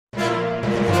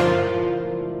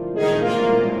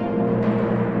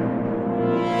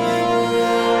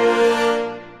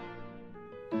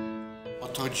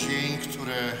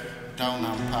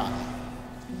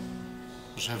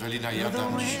że Ewelina i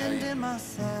Adam dzisiaj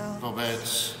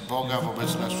wobec Boga,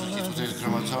 wobec nas wszystkich tutaj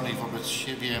zgromadzonych, wobec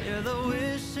siebie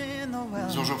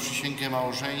złożą przysięgę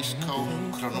małżeńską,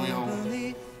 kronują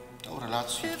tą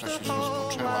relację, która się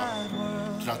rozpoczęła,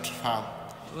 która trwa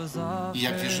i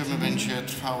jak wierzymy będzie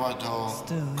trwała do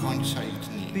końca ich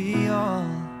dni.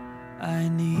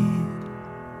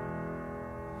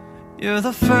 You're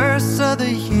the first of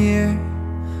the year,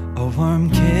 a warm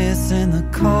kiss in the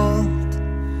cold.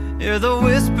 You're the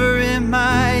whisper in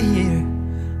my ear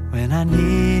when I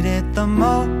need it the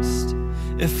most.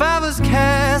 If I was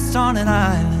cast on an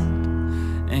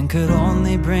island and could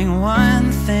only bring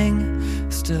one thing,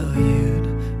 still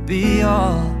you'd be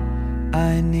all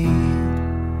I need.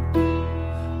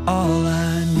 All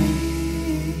I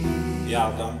need. Ja,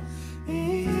 Adam,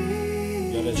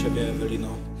 biorę Ciebie,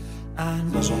 Ewelino,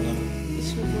 za żonę. I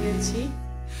ślubuję Ci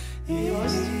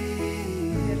miłość,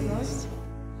 wierność,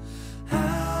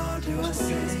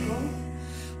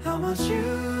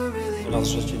 oraz,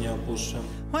 że Cię nie opuszczę.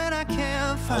 When I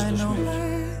can't find no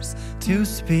words to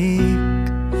speak,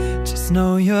 just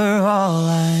know you're all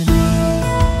I need.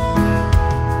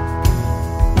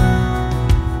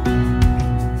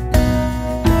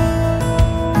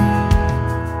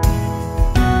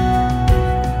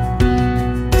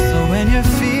 So when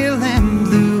you're feeling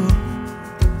blue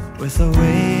with a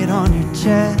weight on your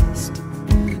chest,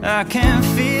 I can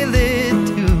feel it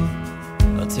too.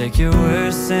 I'll take your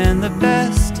worst and the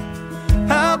best.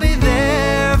 I'll be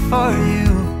there for you,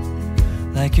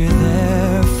 like you're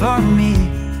there for me,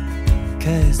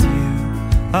 'cause you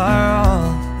are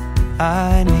all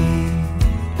I need.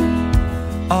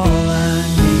 All I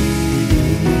need.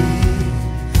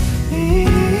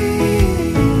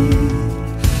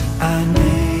 I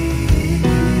need.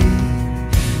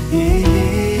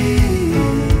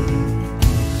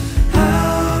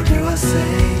 How do I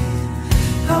say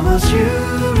how much you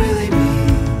really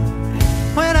mean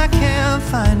when I can't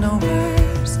find no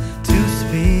words to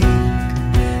speak?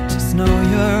 Just know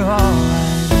you're all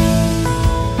I need.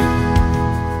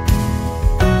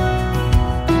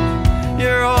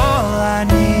 You're all I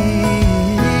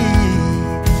need.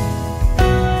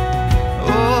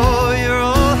 Oh, you're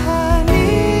all I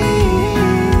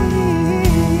need.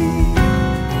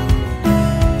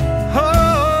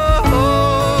 Oh,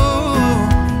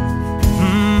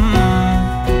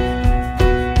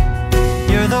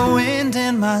 You're the wind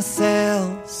in my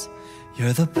sails.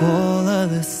 You're the pull of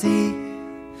the sea.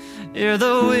 You're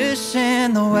the wish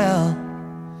in the well,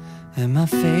 and my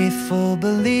faithful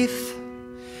belief.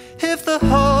 If the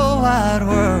whole wide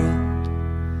world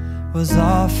was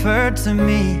offered to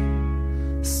me,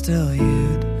 still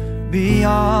you'd be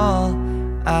all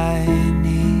I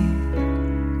need.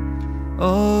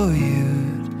 Oh,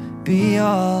 you'd be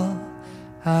all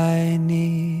I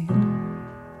need.